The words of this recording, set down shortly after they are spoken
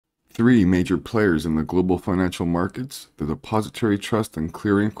Three major players in the global financial markets, the Depository Trust and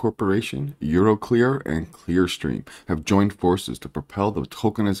Clearing Corporation, Euroclear, and Clearstream, have joined forces to propel the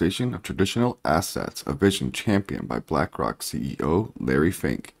tokenization of traditional assets, a vision championed by BlackRock CEO Larry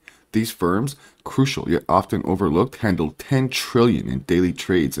Fink. These firms, crucial yet often overlooked, handle 10 trillion in daily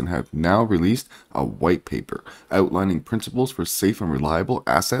trades and have now released a white paper outlining principles for safe and reliable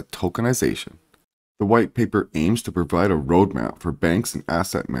asset tokenization. The white paper aims to provide a roadmap for banks and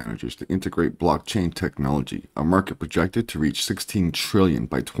asset managers to integrate blockchain technology, a market projected to reach 16 trillion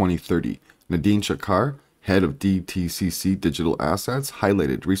by 2030. Nadine Shakar, head of DTCC Digital Assets,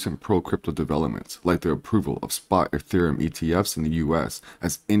 highlighted recent pro-crypto developments, like the approval of spot Ethereum ETFs in the US,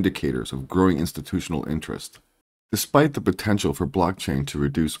 as indicators of growing institutional interest. Despite the potential for blockchain to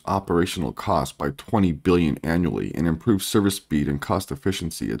reduce operational costs by 20 billion annually and improve service speed and cost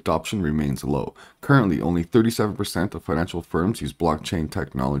efficiency, adoption remains low. Currently, only 37% of financial firms use blockchain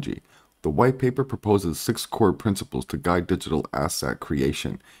technology. The white paper proposes 6 core principles to guide digital asset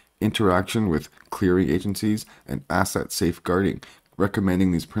creation, interaction with clearing agencies, and asset safeguarding,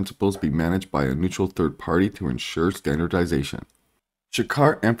 recommending these principles be managed by a neutral third party to ensure standardization.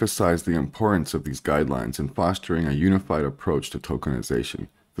 Shakar emphasized the importance of these guidelines in fostering a unified approach to tokenization,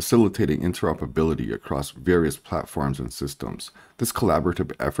 facilitating interoperability across various platforms and systems. This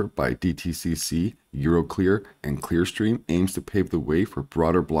collaborative effort by DTCC, Euroclear, and Clearstream aims to pave the way for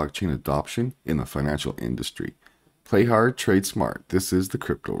broader blockchain adoption in the financial industry. Play hard, trade smart. This is the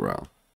Crypto Realm.